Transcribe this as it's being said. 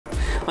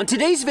On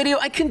today's video,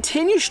 I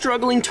continue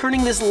struggling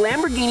turning this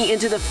Lamborghini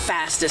into the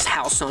fastest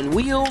house on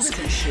wheels.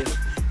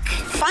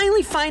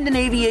 Finally find an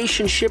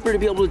aviation shipper to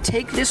be able to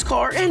take this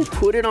car and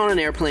put it on an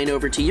airplane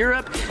over to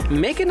Europe,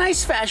 make a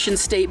nice fashion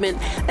statement,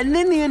 and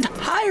then the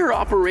entire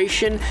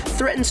operation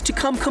threatens to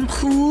come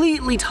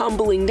completely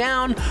tumbling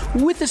down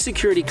with a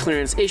security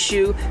clearance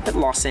issue at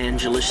Los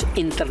Angeles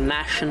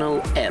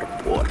International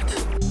Airport.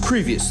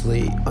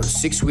 Previously on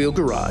Six Wheel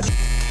Garage.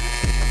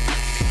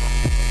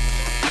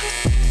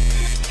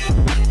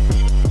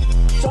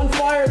 It's on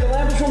fire, the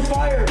Lambo's on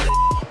fire.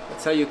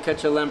 That's how you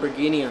catch a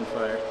Lamborghini on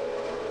fire.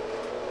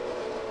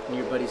 In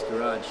your buddy's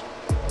garage.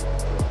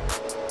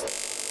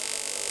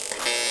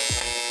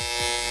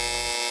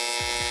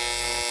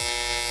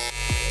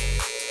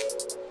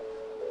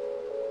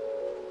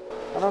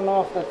 I don't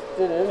know if that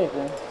did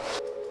anything.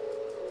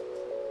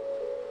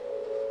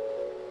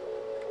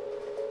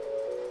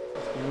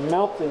 It's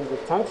melting the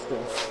tungsten.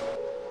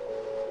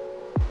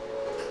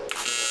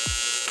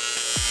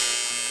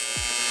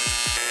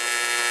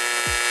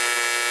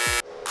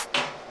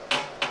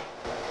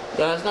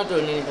 Yeah, it's not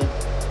doing anything.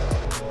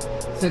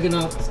 Second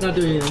off, it's not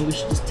doing anything. We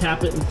should just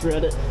tap it and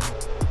thread it.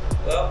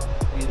 Well,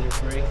 either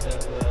break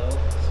that weld.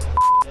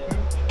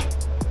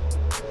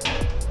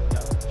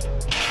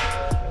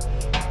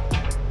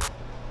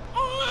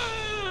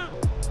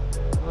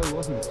 Oh, it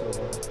wasn't so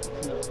bad.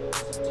 No, it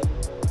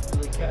didn't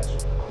really catch.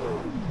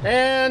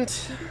 And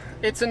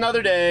it's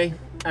another day,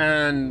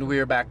 and we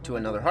are back to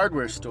another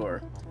hardware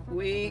store.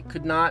 We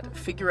could not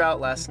figure out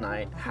last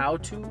night how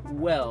to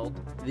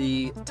weld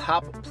the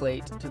top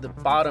plate to the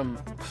bottom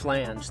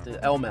flange,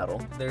 the L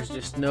metal. There's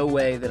just no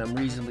way that I'm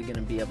reasonably going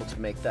to be able to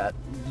make that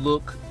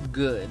look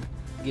good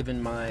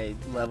given my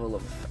level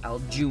of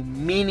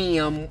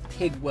aluminium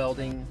TIG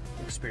welding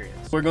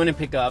experience. We're going to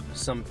pick up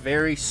some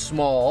very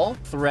small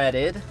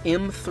threaded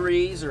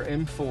M3s or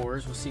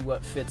M4s. We'll see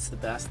what fits the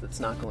best that's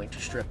not going to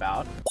strip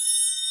out.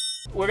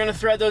 We're gonna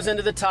thread those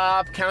into the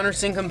top,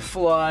 countersink them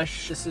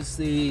flush. This is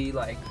the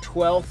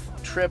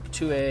 12th trip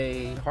to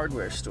a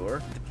hardware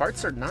store. The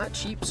parts are not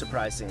cheap,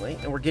 surprisingly,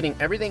 and we're getting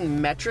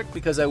everything metric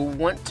because I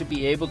want to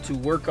be able to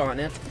work on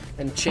it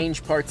and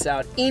change parts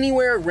out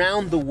anywhere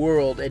around the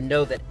world and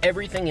know that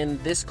everything in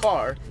this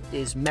car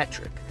is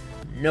metric,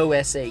 no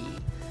SAE.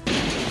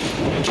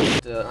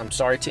 I'm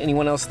sorry to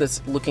anyone else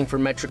that's looking for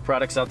metric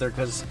products out there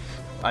because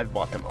I've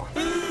bought them all.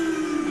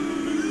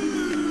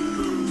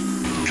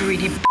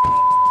 3D.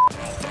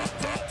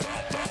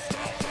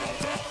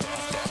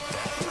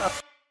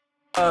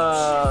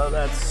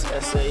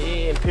 That's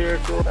SAE,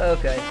 empirical.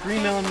 Okay,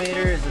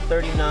 3mm is a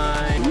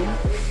 39.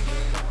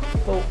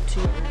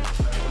 14.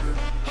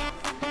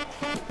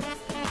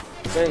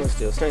 Stainless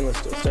steel, stainless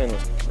steel,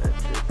 stainless steel.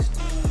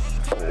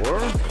 4,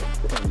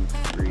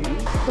 M3.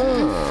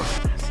 Huh.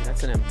 See,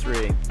 that's an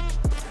M3. I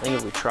think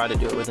if we try to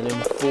do it with an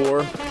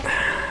M4.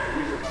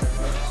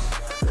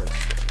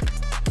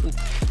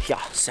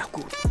 Yeah, so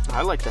good.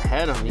 I like the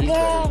head on these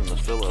better than the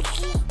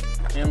Phillips.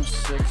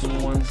 M6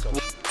 and 1.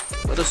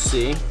 Let us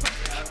see.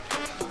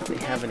 They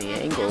have any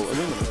angle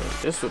aluminum.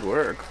 This would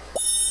work.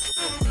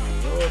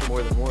 Oh,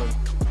 more than one.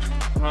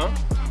 Huh?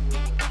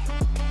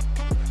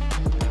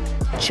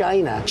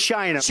 China.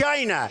 China.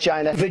 China.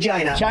 China.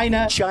 Vagina.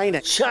 China.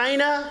 China.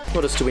 China.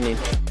 What else do we need?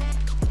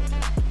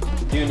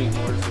 We do need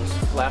more of those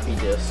flappy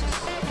discs.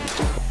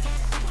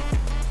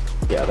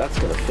 Yeah, that's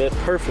gonna fit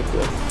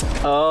perfectly.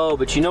 Oh,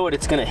 but you know what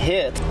it's gonna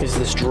hit is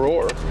this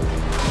drawer,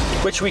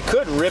 which we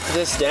could rip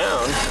this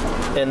down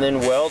and then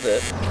weld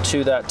it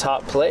to that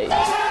top plate.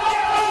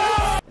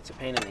 It's a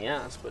pain in the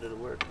ass, but it'll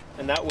work.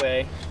 And that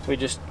way, we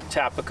just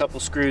tap a couple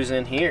screws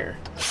in here.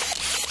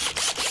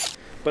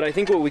 But I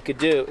think what we could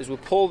do is we'll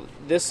pull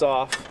this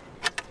off,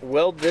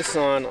 weld this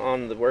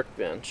on the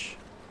workbench,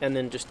 and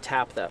then just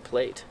tap that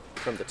plate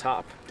from the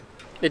top.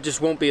 It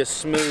just won't be a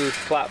smooth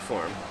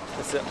platform.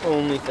 That's the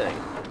only thing,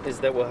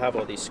 is that we'll have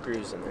all these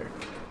screws in there.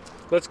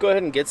 Let's go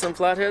ahead and get some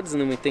flatheads and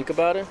then we think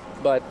about it,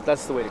 but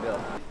that's the way to go.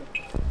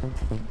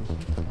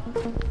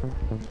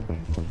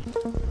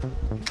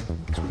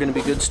 So we're gonna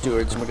be good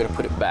stewards and we're gonna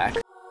put it back.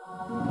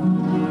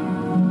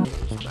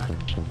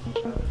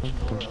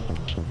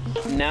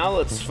 Now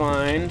let's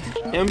find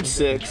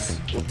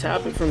M6, we'll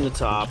tap it from the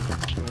top,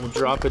 and we'll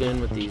drop it in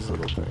with these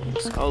little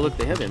things. Oh look,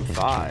 they have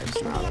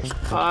M5s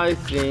now. I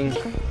think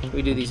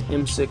we do these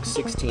M6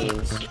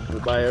 16s. We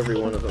buy every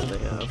one of them they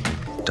have.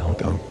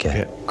 Don't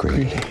get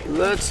greedy.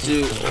 Let's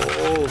do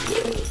all of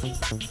those.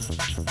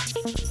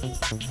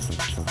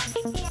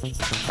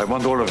 I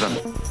want all of them.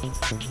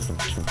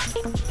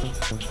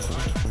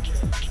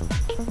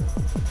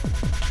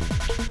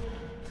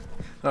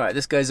 All right,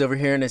 this guy's over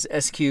here in his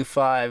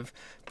SQ5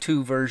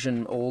 2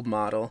 version old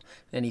model,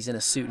 and he's in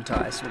a suit and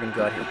tie, so we're gonna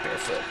go out here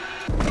barefoot.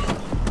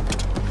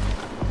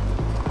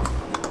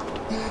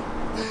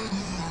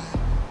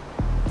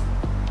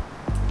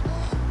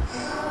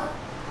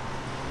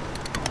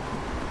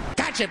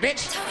 Gotcha,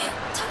 bitch!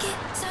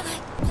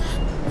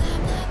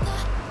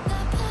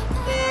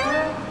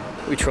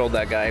 We trolled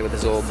that guy with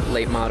his old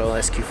late model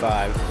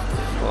SQ5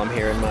 while I'm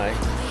here in my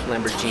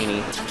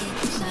Lamborghini.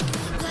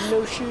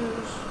 No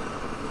shoes.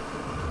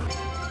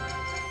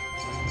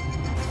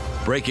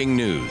 Breaking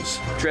news.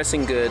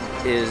 Dressing good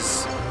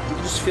is, you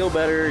just feel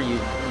better, you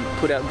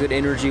put out good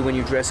energy when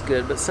you dress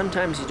good, but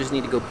sometimes you just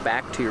need to go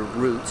back to your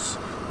roots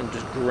and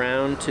just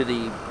ground to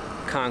the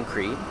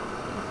concrete,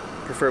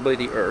 preferably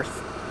the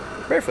earth,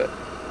 barefoot.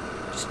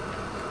 Just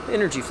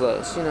energy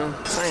flows, you know,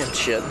 science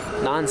shit,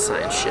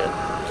 non-science shit,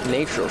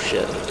 natural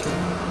shit.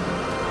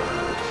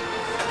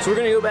 So we're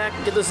gonna go back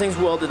and get those things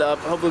welded up.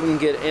 Hopefully we can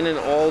get in and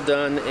all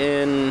done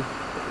in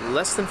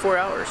less than 4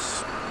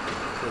 hours,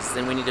 because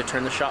then we need to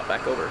turn the shop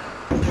back over.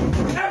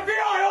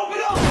 FBI,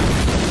 open up!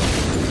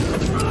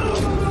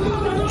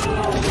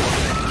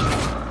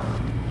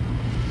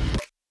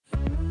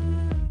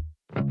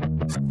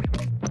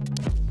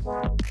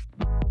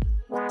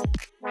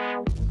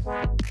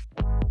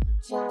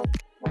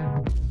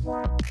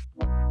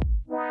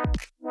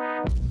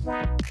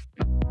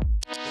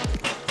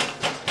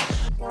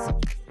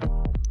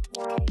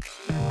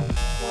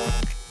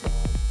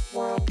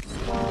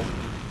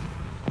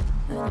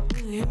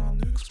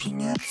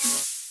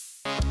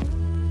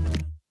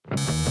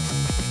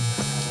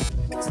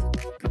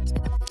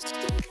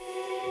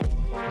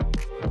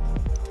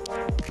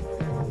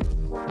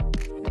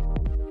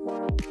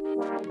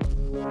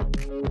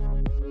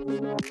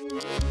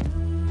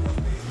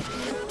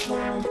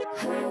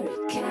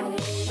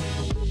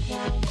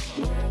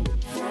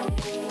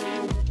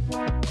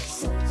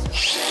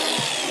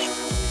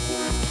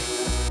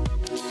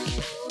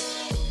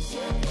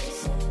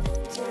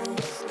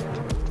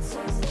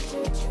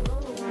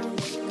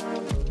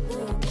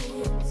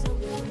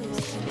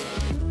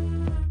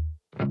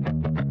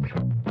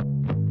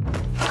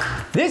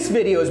 This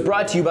video is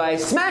brought to you by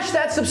smash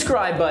that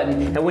subscribe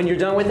button, and when you're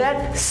done with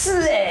that,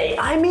 slay,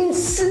 I mean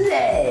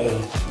slay,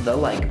 the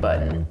like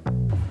button.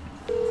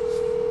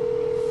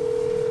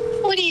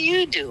 What are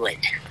you doing?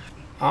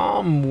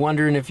 I'm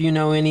wondering if you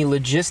know any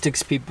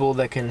logistics people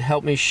that can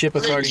help me ship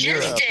a car to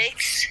Europe.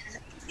 Logistics?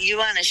 You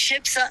want to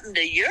ship something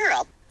to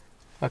Europe?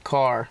 A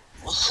car.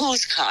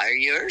 Whose car?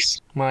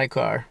 Yours? My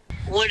car.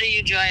 What are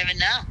you driving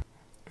now?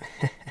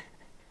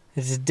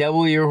 It's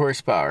double your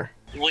horsepower.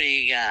 What do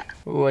you got?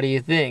 What do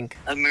you think?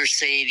 A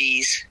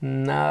Mercedes.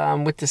 Nah,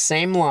 I'm with the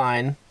same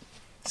line,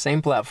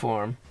 same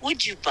platform.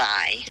 What'd you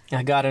buy?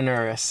 I got an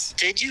Urus.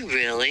 Did you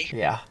really?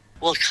 Yeah.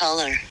 What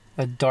color?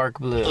 A dark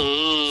blue.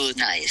 Ooh,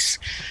 nice.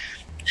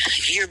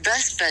 Your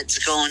best bet's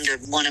going to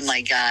one of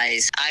my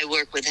guys. I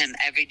work with him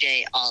every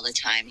day, all the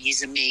time.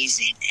 He's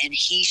amazing. And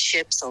he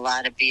ships a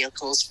lot of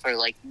vehicles for,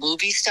 like,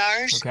 movie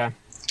stars. Okay.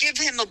 Give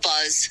him a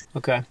buzz.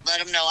 Okay.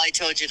 Let him know I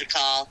told you to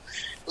call.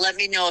 Let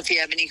me know if you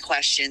have any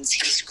questions.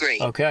 He's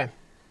great. Okay.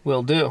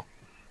 Will do.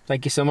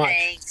 Thank you so much.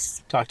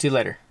 Thanks. Talk to you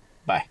later.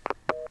 Bye.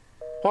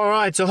 All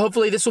right, so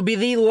hopefully this will be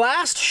the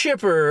last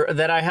shipper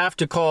that I have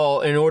to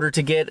call in order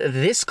to get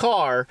this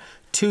car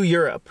to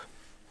Europe.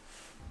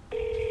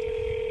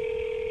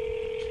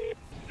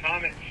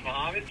 Mohammed,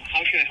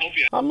 how can I help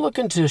you? I'm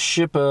looking to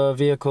ship a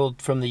vehicle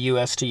from the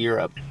U.S. to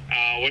Europe.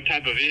 What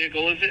type of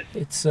vehicle is it?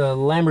 It's a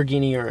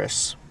Lamborghini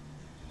Urus.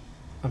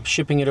 I'm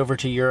shipping it over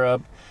to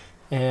Europe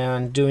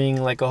and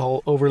doing like a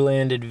whole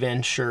overland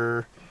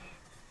adventure.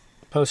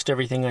 Post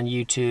everything on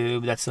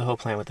YouTube. That's the whole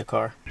plan with the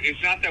car.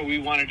 It's not that we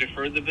want to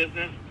defer the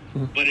business,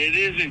 but it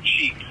isn't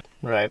cheap.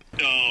 Right.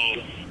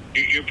 So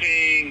you're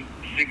paying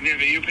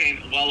significant. You're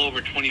paying well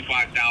over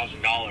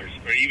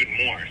 $25,000 or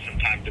even more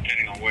sometimes,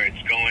 depending on where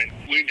it's going.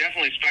 We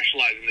definitely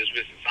specialize in this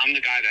business. I'm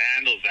the guy that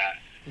handles that.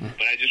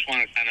 But I just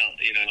want to kind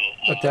of, you know,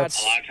 But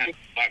that's, a lot of times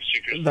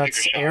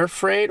that's air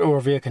freight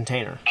or via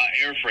container?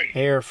 Air freight.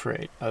 Air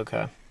freight,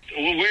 okay.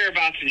 Well,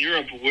 whereabouts in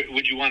Europe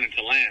would you want it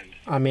to land?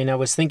 I mean, I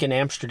was thinking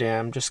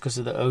Amsterdam just because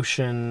of the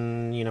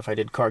ocean, you know, if I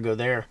did cargo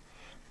there.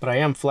 But I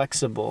am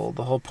flexible.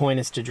 The whole point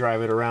is to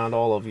drive it around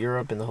all of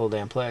Europe and the whole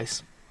damn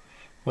place.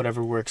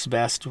 Whatever works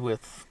best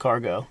with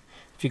cargo.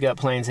 If you got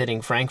planes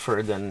hitting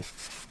Frankfurt, then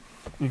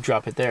you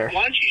drop it there.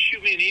 Why don't you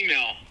shoot me an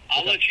email?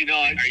 I'll let you know.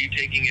 Are you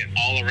taking it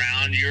all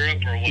around Europe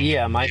or what?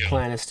 Yeah, my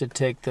plan is to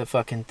take the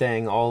fucking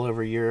thing all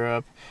over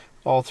Europe,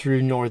 all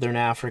through Northern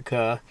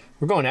Africa.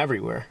 We're going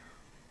everywhere.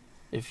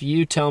 If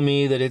you tell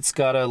me that it's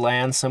got to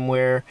land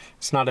somewhere,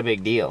 it's not a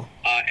big deal.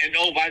 And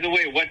oh, by the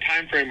way, what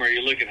time frame are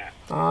you looking at?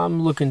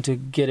 I'm looking to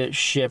get it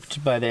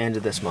shipped by the end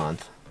of this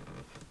month.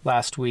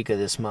 Last week of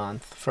this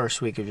month,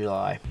 first week of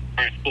July.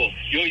 All right, cool.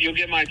 You'll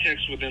get my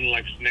text within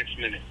like next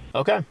minute.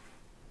 Okay.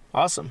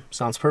 Awesome.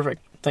 Sounds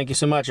perfect. Thank you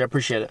so much. I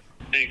appreciate it.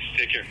 Thanks.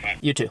 Take care. Bye.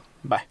 You too.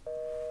 Bye.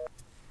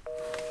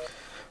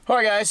 All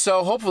right, guys.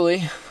 So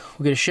hopefully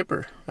we'll get a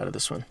shipper out of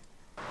this one.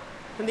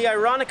 And the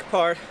ironic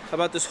part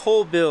about this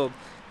whole build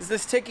is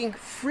this taking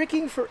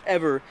freaking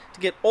forever to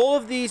get all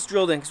of these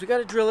drilled in, because we got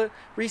to drill it,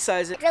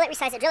 resize it. Drill it,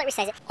 resize it, drill it,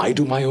 resize it. I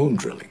do my own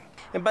drilling.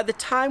 And by the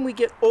time we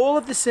get all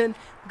of this in,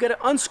 we've got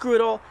to unscrew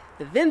it all,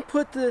 and then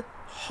put the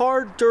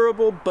hard,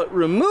 durable, but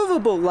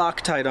removable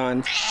Loctite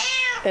on.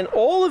 And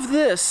all of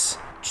this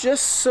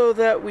just so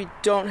that we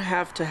don't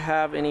have to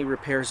have any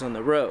repairs on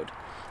the road.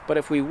 But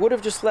if we would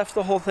have just left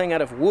the whole thing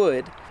out of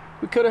wood,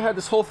 we could have had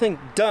this whole thing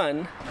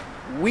done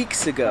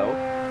weeks ago,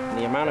 And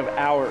the amount of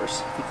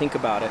hours, if you think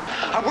about it.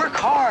 I work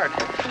hard.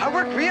 I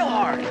work real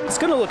hard. It's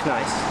gonna look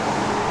nice.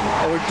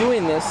 And we're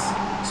doing this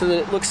so that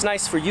it looks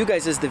nice for you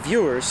guys as the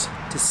viewers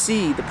to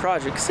see the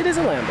project, because it is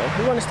a Lambo.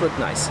 We want it to look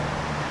nice.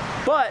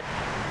 But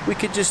we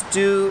could just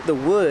do the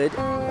wood.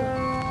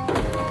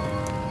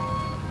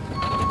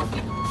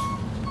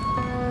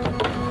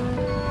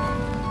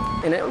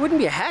 And it wouldn't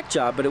be a hack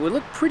job, but it would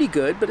look pretty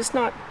good, but it's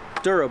not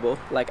durable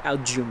like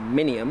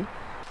aluminium.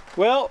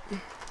 Well,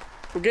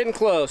 we're getting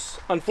close.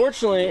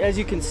 Unfortunately, as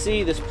you can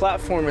see, this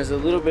platform is a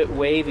little bit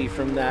wavy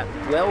from that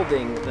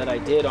welding that I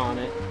did on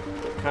it.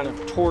 It kind of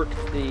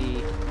torqued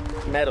the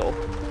metal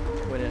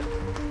when it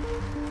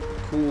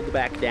cooled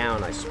back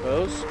down, I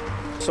suppose.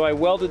 So I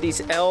welded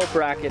these L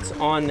brackets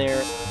on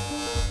there,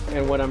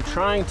 and what I'm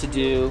trying to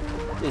do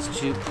is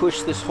to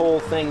push this whole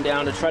thing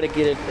down to try to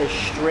get it as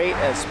straight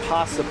as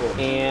possible.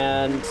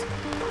 And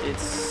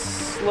it's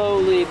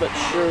slowly but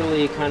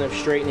surely kind of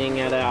straightening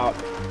it out.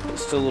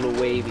 It's still a little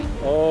wavy.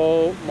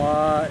 Oh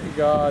my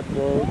God,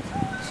 whoa.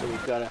 So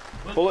we've got to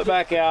pull it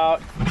back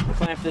out,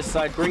 clamp this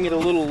side, bring it a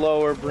little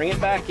lower, bring it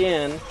back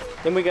in.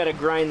 Then we got to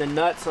grind the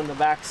nuts on the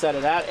back side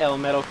of that L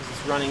metal because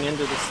it's running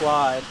into the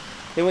slide.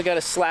 Then we got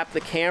to slap the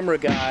camera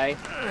guy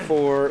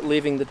for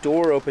leaving the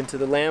door open to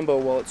the Lambo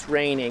while it's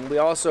raining. We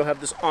also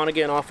have this on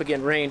again, off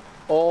again rain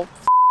all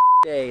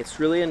day. It's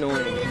really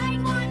annoying.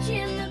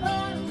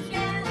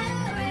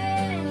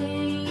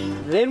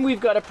 Then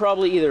we've got to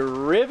probably either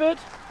rivet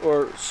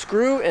or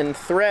screw and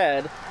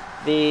thread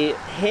the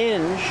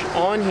hinge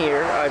on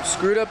here. I've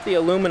screwed up the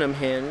aluminum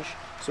hinge,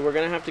 so we're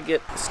gonna have to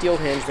get the steel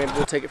hinge. Maybe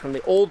we'll take it from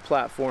the old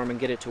platform and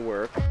get it to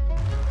work.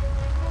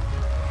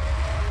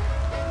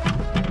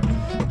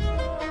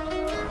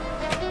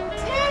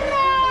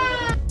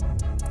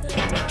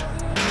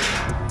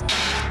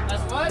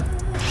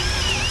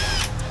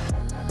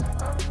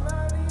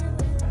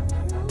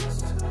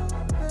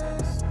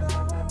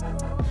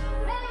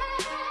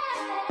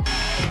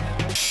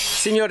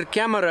 Senor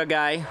camera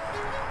guy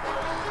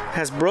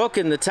has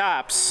broken the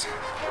tops,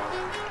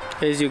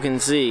 as you can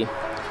see.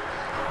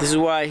 This is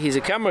why he's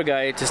a camera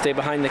guy, to stay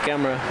behind the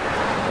camera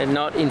and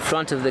not in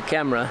front of the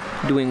camera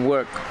doing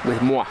work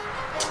with moi.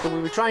 So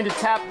we were trying to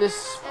tap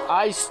this.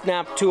 I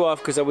snapped two off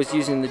because I was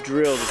using the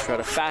drill to try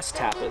to fast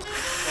tap it.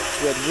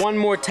 We had one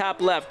more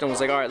tap left and was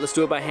like, all right, let's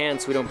do it by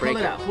hand so we don't break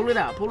it. Pull it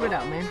out,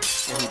 man.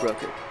 And he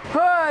broke it.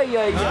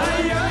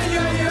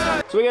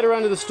 So we gotta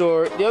run to the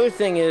store. The other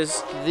thing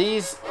is,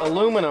 these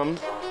aluminum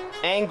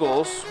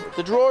angles,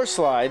 the drawer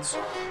slides,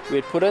 we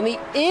had put on the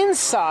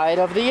inside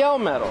of the L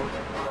metal.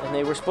 And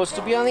they were supposed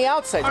to be on the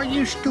outside. Are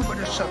you stupid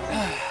or something?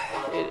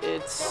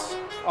 It's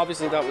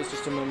obviously that was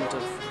just a moment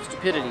of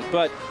stupidity,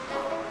 but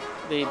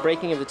the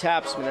breaking of the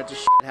taps, I mean, that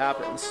just shit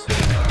happens.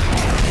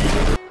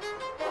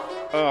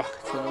 Ugh,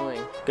 it's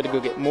annoying. Gotta go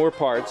get more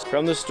parts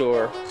from the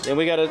store. Then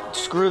we gotta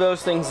screw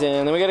those things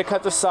in. Then we gotta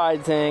cut the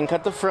side thing,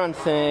 cut the front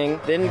thing.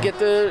 Then get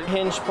the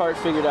hinge part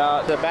figured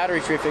out, the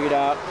battery tray figured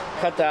out.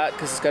 Cut that,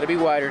 because it's gotta be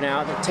wider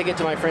now. Then take it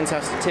to my friend's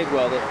house to TIG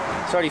weld it.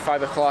 It's already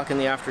 5 o'clock in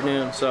the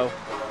afternoon, so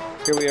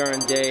here we are on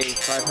day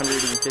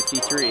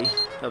 553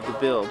 of the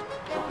build.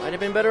 Might have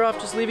been better off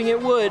just leaving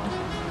it wood.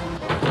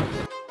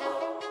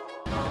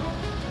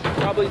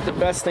 Probably the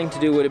best thing to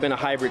do would have been a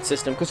hybrid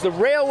system, because the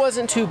rail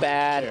wasn't too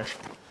bad.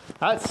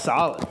 That's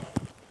solid.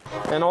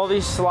 And all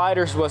these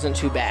sliders wasn't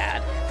too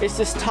bad. It's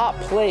this top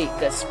plate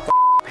that's a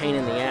pain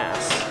in the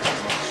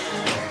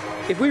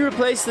ass. If we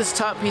replace this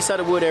top piece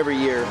out of wood every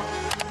year,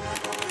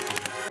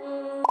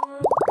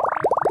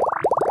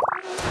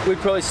 we'd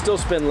probably still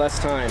spend less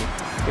time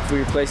if we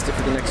replaced it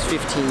for the next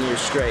 15 years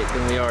straight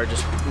than we are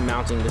just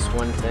mounting this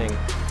one thing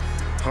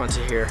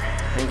onto here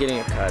and getting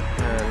it cut.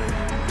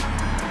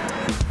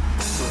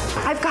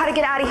 I've got to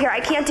get out of here. I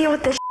can't deal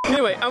with this.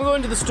 Anyway, I'm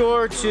going to the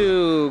store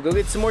to go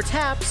get some more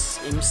taps,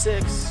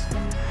 M6,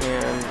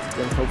 and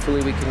then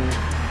hopefully we can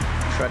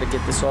try to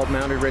get this all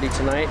mounted ready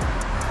tonight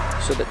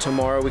so that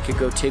tomorrow we could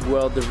go TIG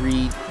weld the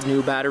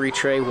new battery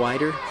tray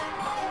wider.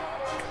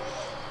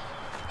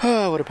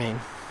 Oh, what a pain.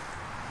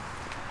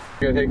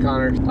 Hey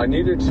Connor, I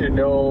needed to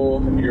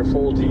know your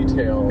full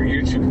detail,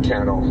 your YouTube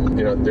channel.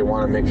 You know, they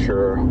want to make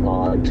sure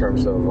in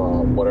terms of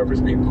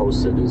whatever's being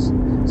posted is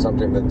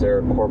something that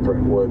their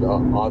corporate would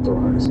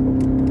authorize.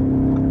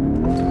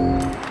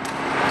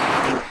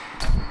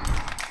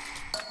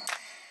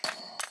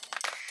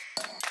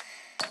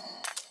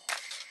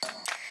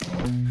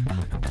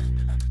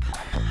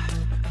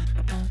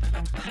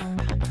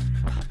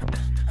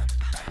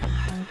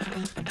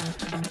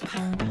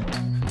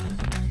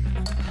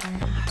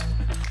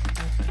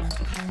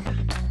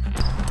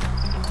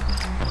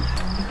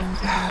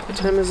 What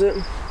time is it?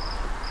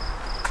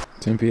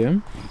 10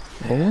 p.m.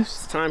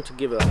 Almost? It's time to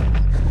give up.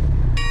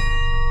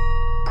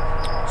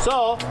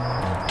 So,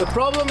 the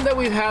problem that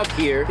we have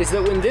here is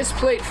that when this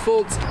plate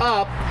folds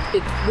up,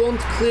 it won't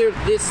clear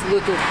this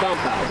little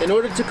bump out. In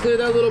order to clear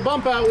that little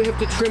bump out, we have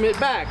to trim it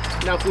back.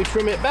 Now, if we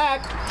trim it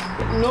back,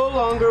 it no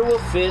longer will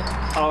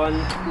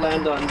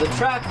land on the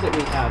track that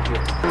we have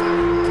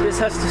here. This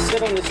has to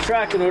sit on this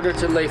track in order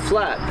to lay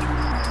flat.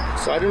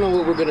 So I don't know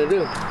what we're gonna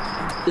do.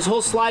 This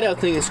whole slide out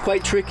thing is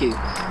quite tricky.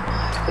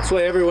 That's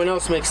why everyone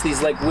else makes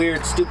these like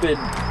weird, stupid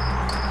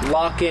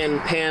lock-in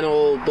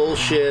panel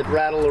bullshit,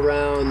 rattle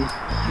around.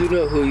 You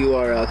know who you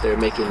are out there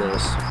making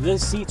those.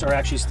 These seats are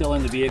actually still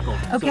in the vehicle.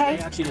 Okay. So they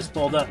actually just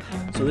fold up.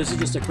 So this is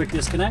just a quick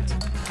disconnect,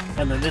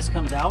 and then this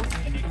comes out,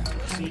 and you can put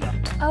the seat up.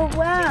 Oh,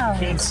 wow.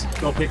 Kids,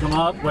 go pick them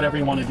up, whatever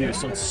you want to do.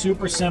 So it's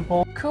super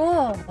simple.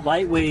 Cool.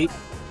 Lightweight,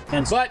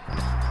 and but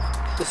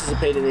this is a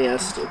pain in the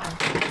ass too.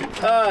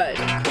 All right.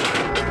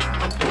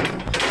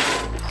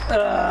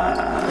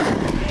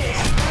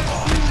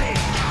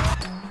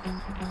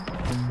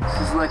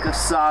 This is like a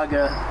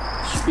saga.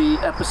 Should be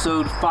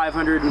episode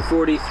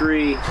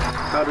 543,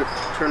 how to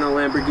turn a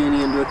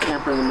Lamborghini into a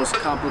camper in the most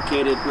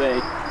complicated way.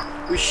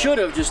 We should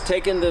have just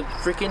taken the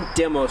freaking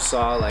demo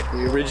saw like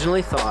we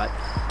originally thought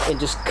and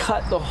just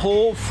cut the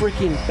whole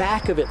freaking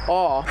back of it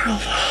off.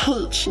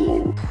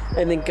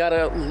 And then got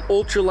an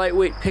ultra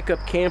lightweight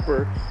pickup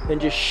camper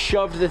and just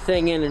shoved the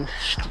thing in and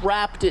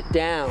strapped it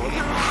down.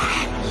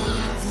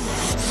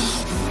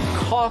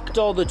 Caulked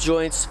all the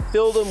joints,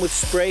 filled them with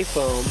spray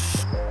foam,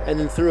 and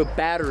then threw a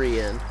battery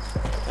in,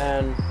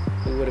 and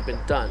we would have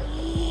been done.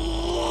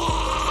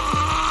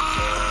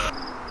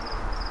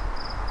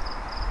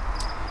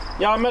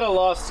 Yeah, I'm at a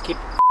loss to keep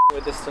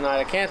with this tonight.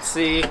 I can't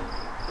see.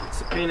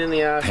 It's a pain in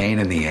the ass. Pain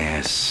in the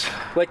ass.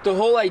 Like, the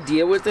whole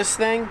idea with this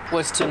thing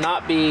was to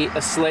not be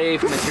a slave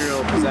to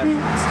material possessions.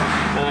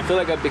 And I feel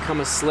like I've become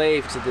a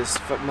slave to this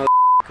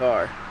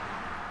car.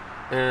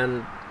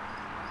 And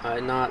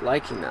I'm not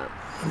liking that.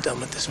 I'm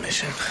done with this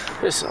mission.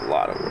 It's a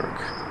lot of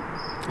work.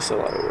 It's a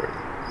lot of work.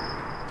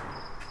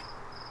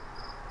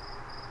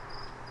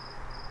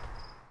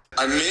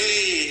 I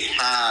may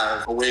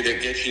have a way to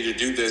get you to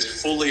do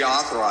this fully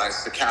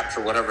authorized to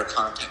capture whatever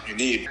content you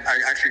need. I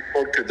actually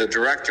spoke to the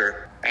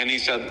director, and he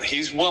said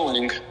he's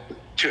willing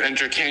to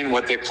entertain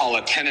what they call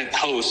a tenant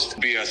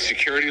host, be a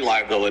security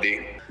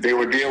liability. They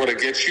would be able to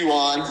get you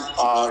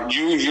on,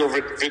 you, your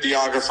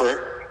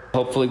videographer.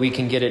 Hopefully we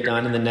can get it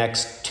done in the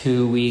next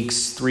 2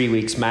 weeks, 3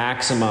 weeks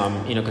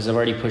maximum, you know, because I've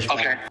already pushed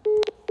back.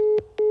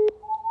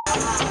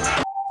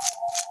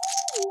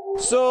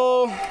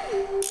 So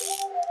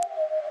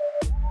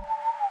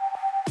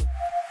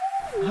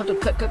I have to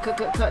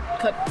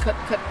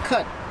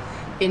cut.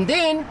 And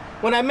then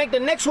when I make the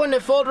next one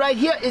that fold right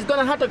here, it's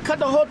gonna have to cut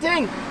the whole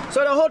thing.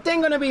 So the whole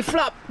thing gonna be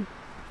flop.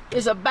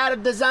 It's a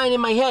bad design in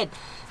my head.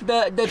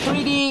 The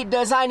 3D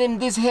design in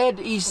this head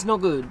is no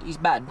good. It's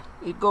bad.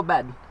 It go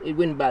bad. It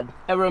went bad.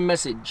 Error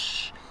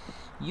message.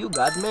 You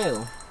got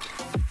mail.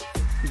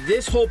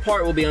 This whole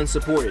part will be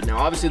unsupported. Now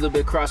obviously there'll be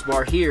a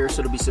crossbar here,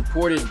 so it'll be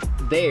supported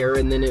there,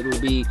 and then it will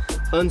be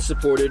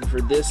unsupported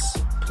for this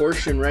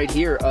portion right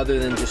here other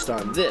than just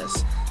on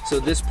this. So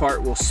this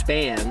part will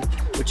span,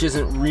 which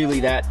isn't really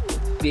that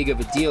big of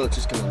a deal. It's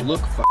just gonna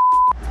look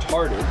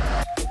retarded.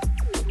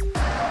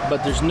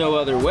 But there's no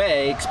other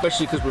way,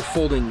 especially because we're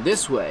folding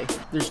this way.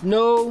 There's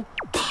no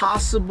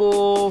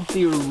possible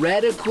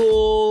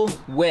theoretical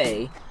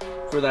way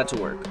for that to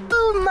work.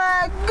 Oh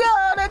my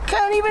God, I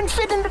can't even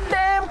fit in the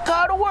damn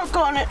car to work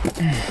on it.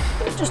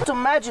 Just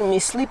imagine me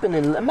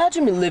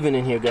imagine me living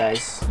in here,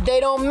 guys.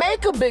 They don't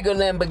make a bigger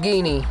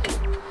Lamborghini.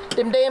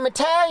 Them damn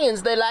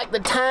Italians, they like the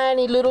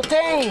tiny little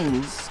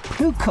things.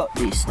 Who cut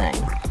these things?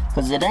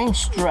 Cause it ain't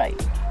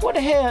straight. What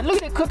the hell? Look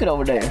at it cooking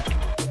over there.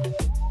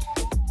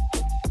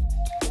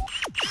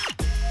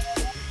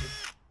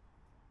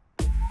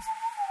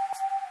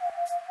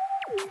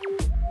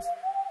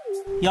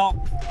 Y'all,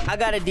 I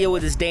gotta deal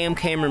with this damn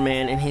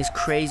cameraman and his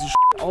crazy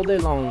shit all day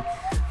long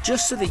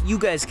just so that you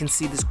guys can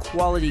see this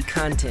quality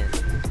content.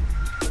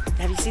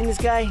 Have you seen this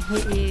guy?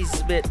 He's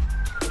a bit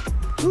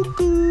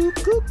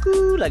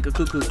cuckoo, like a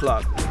cuckoo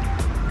clock.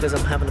 Because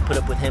I'm having to put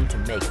up with him to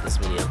make this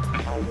video.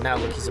 Now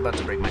look, he's about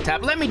to break my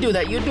tap. Let me do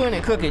that. You're doing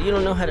it crooked. You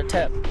don't know how to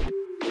tap.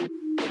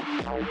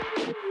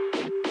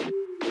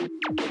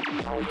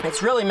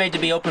 It's really made to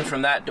be open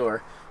from that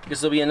door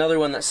because there'll be another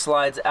one that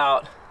slides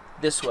out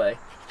this way.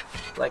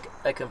 Like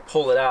I can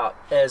pull it out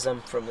as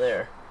I'm from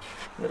there.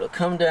 It'll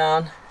come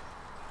down.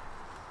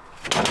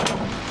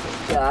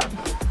 That.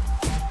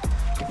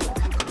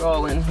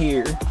 Crawl in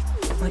here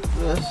like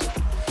this.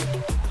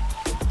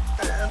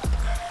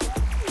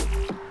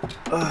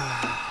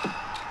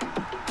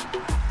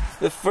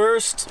 The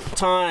first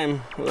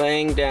time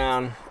laying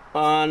down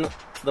on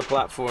the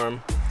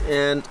platform,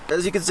 and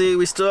as you can see,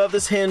 we still have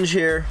this hinge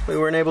here. We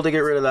weren't able to get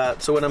rid of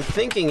that. So what I'm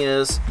thinking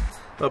is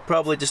I'll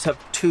probably just have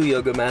 2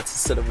 yoga mats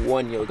instead of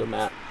 1 yoga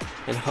mat,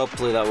 and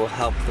hopefully that will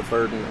help the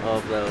burden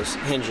of those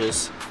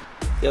hinges.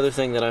 The other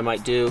thing that I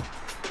might do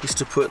is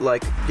to put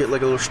get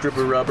like a little strip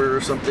of rubber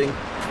or something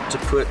to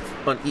put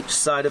on each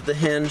side of the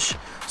hinge,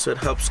 so it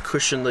helps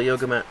cushion the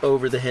yoga mat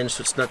over the hinge,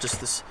 so it's not just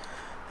this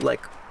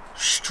like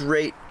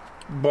straight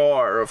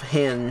bar of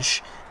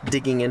hinge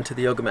digging into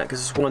the yoga mat,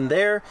 because there's one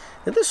there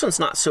and this one's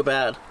not so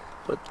bad,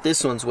 but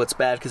this one's what's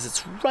bad because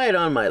it's right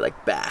on my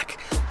back.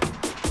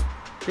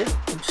 Yeah,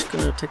 I'm just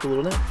gonna take a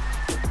little nap.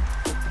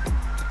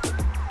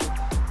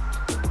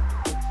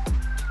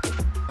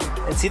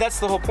 And see, that's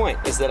the whole point,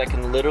 is that I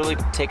can literally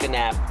take a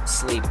nap,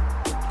 sleep,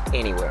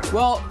 anywhere.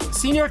 Well,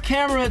 Senior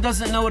Camera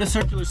doesn't know what a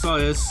circular saw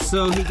is,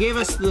 so he gave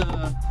us the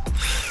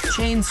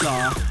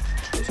chainsaw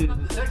to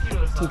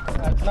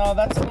no,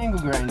 that's an angle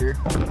grinder.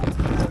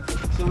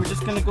 So we're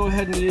just gonna go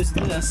ahead and use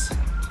this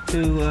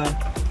to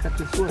cut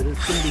this wood.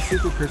 It's gonna be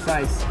super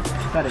precise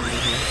cutting in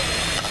here.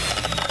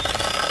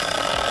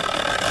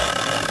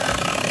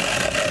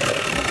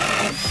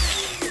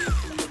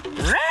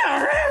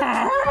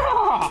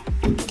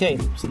 Okay,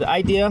 so the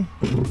idea,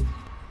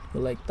 go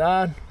like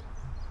that,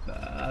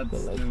 go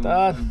like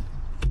that.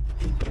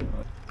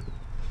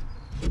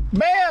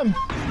 Bam!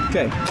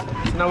 Okay,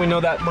 so now we know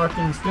that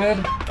marking's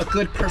good. A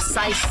good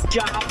precise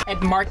job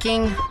at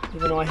marking.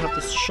 Even though I have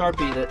this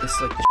Sharpie that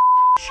is like the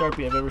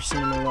Sharpie I've ever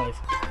seen in my life.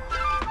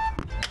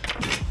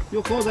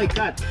 You'll close like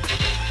that.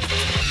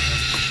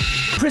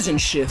 Prison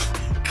shift.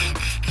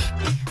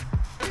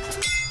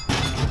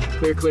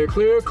 Clear, clear,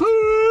 clear,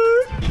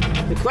 clear!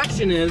 The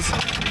question is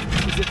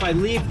if I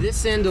leave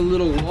this end a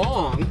little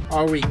long,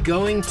 are we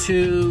going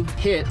to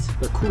hit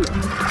the cooler?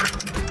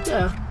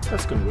 Yeah,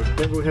 that's gonna work.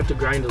 Maybe we have to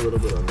grind a little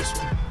bit on this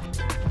one.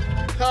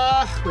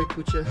 Ah, wait,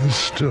 Pucha. The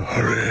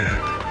story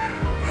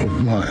of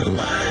my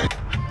life.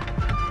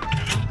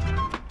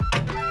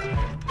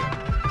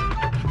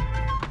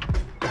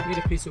 Need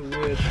a piece of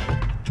wood.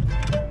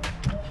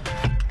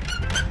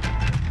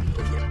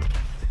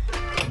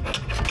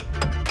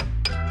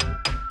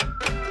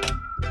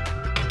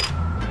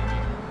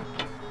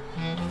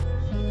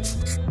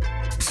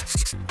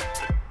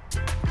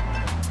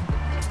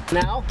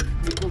 Now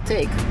we will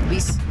take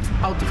this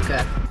out of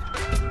cut.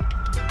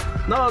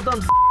 No,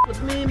 don't f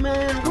with me,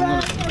 man.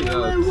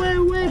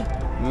 Wait.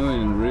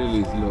 Moving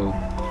really slow.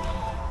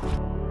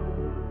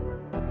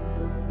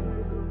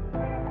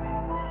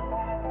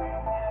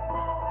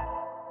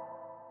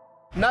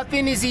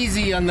 Nothing is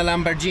easy on the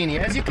Lamborghini.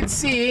 As you can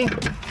see,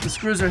 the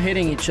screws are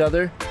hitting each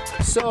other,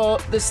 so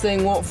this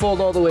thing won't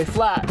fold all the way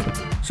flat.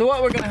 So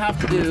what we're gonna have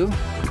to do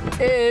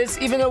is,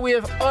 even though we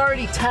have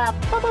already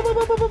tapped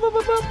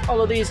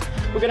all of these,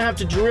 we're gonna have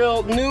to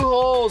drill new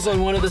holes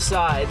on one of the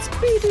sides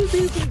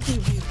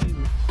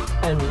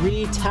and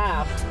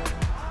re-tap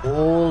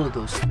all of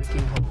those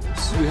freaking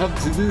holes. We have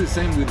to do the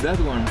same with that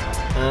one.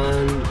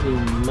 And we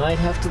might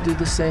have to do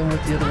the same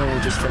with the other one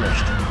we just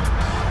finished.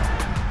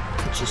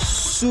 Which is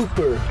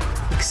super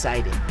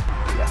exciting.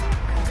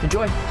 Yeah.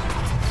 Enjoy.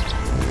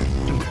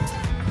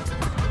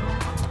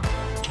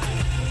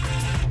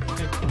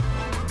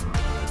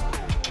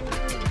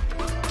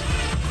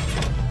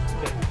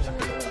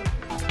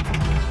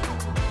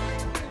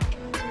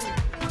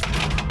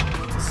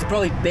 This is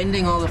probably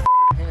bending all the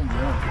hands,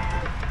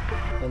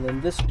 yeah. And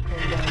then this will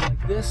come down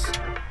like this.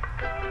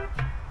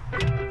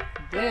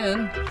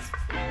 Then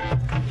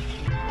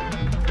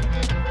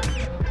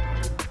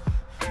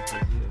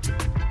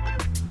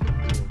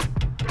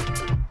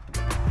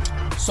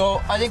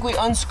so I think we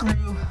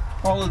unscrew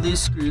all of these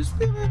screws.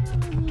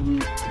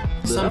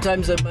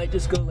 Sometimes I might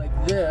just go like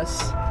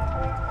this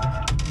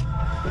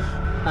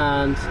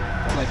and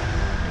like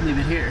leave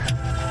it here.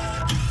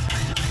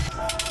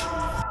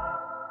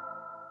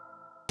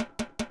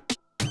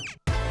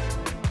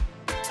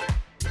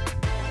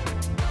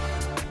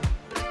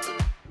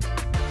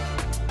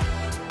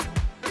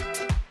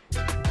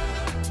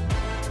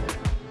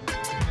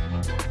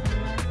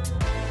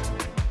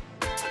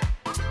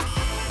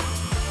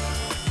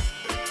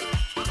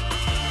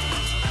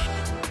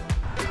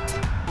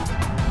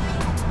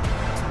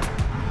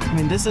 I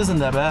mean, this isn't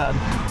that bad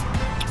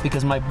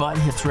because my butt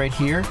hits right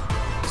here,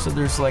 so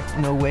there's like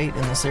no weight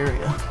in this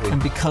area.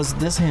 And because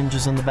this hinge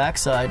is on the back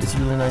side, it's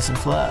really nice and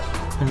flat.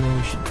 And then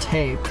you should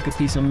tape a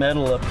piece of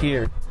metal up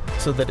here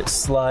so that it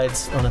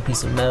slides on a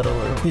piece of metal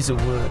or a piece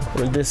of wood,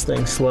 or this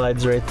thing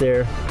slides right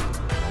there.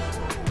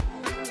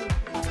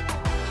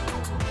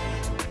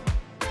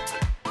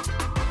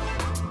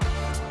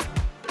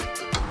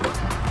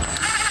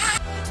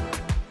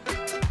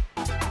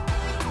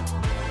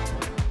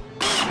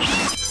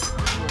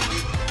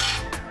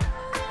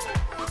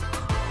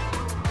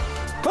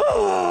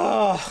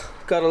 Oh,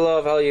 gotta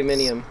love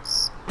aluminium.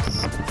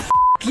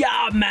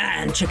 Yeah,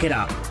 man, check it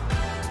out.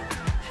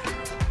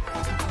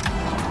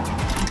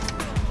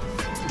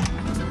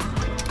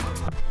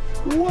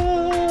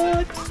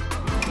 What?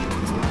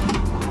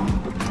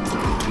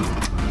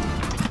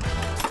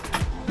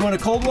 You want a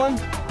cold one?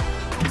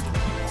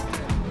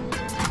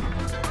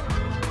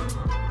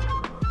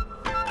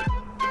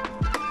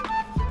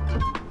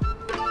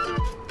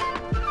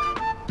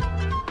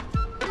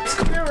 It's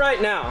clear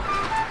right now.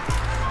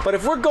 But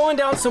if we're going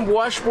down some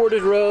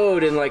washboarded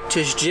road in like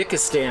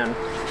Tajikistan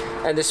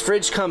and this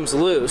fridge comes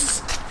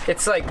loose,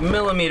 it's like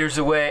millimeters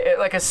away,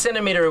 like a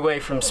centimeter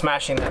away from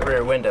smashing that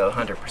rear window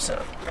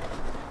 100%.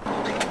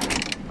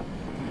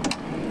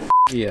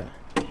 Yeah.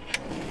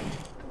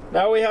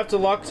 Now we have to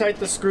Loctite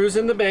the screws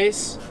in the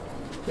base.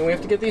 Then we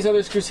have to get these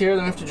other screws here,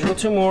 then we have to drill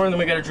 2 more, and then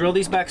we gotta drill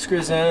these back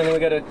screws in, and then we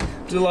gotta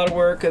do a lot of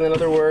work and then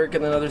other work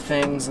and then other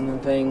things and then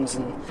things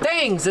and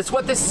things. That's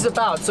what this is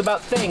about. It's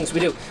about things. We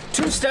do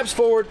 2 steps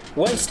forward,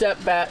 1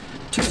 step back,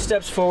 2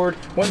 steps forward,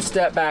 1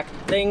 step back,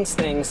 things,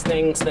 things,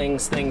 things,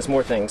 things, things,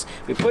 more things.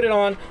 We put it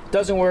on,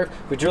 doesn't work,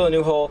 we drill a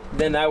new hole,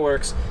 then that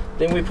works.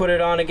 Then we put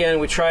it on again,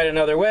 we try it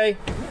another way,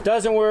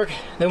 doesn't work,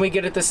 then we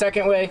get it the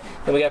second way,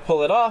 then we gotta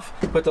pull it off,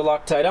 put the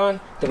Loctite on,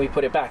 then we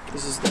put it back.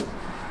 This is the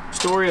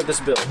story of this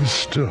build. The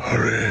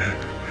story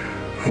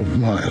of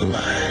my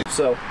life.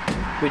 So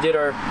we did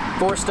our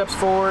 4 steps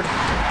forward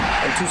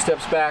and 2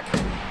 steps back,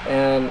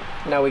 and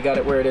now we got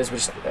it where it is. We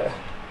just,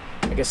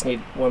 I guess, need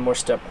 1 more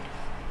step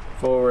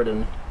forward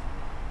and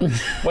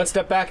 1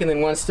 step back and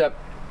then 1 step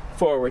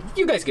forward.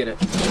 You guys get it.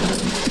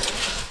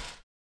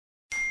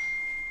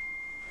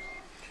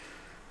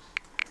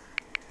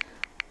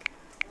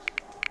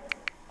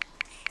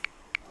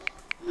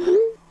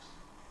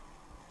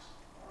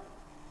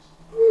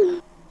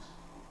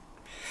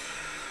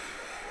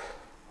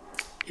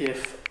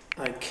 If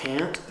I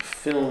can't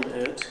film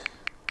it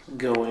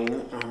going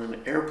on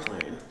an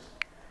airplane,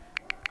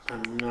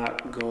 I'm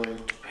not going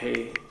to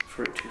pay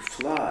for it to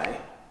fly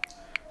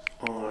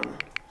on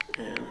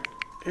an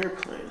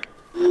airplane.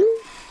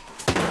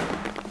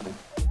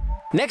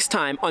 Next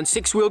time on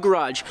 6 Wheel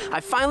Garage, I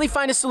finally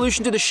find a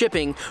solution to the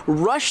shipping,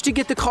 rush to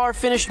get the car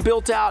finished,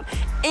 built out,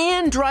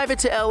 and drive it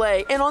to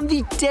LA. And on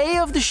the day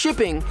of the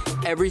shipping,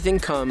 everything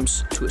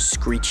comes to a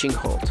screeching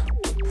halt.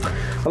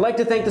 I'd like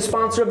to thank the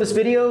sponsor of this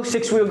video,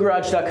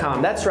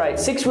 6wheelgarage.com. That's right,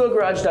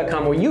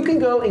 6wheelgarage.com, where you can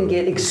go and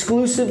get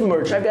exclusive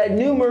merch. I've got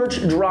new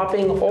merch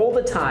dropping all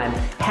the time.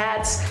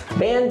 Hats,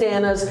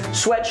 bandanas,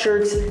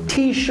 sweatshirts,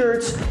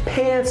 t-shirts,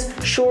 pants,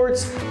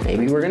 shorts.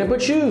 Maybe we're gonna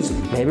put shoes.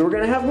 Maybe we're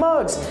gonna have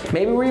mugs.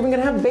 Maybe we're even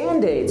gonna have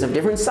band-aids of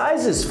different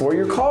sizes for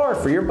your car,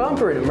 for your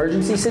bumper in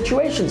emergency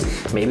situations.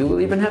 Maybe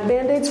we'll even have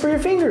band-aids for your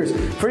fingers,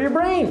 for your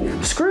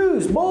brain,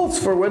 screws, bolts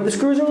for where the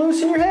screws are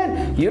loose in your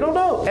head. You don't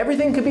know.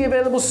 Everything could be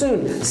available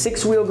soon.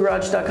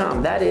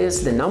 6wheelgarage.com. That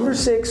is the number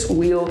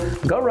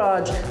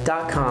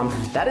 6wheelgarage.com.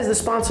 That is the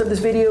sponsor of this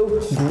video.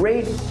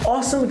 Great,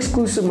 awesome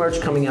exclusive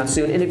merch coming out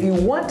soon. And if you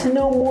want to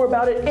know more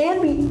about it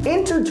and be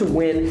entered to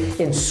win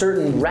in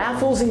certain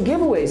raffles and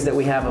giveaways that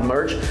we have of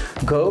merch,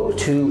 go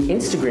to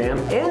Instagram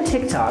and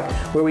TikTok,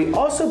 where we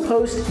also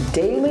post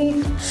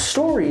daily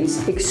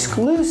stories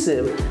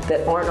exclusive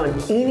that aren't on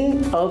any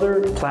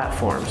other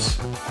platforms.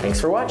 Thanks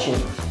for watching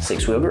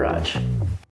 6 Wheel Garage.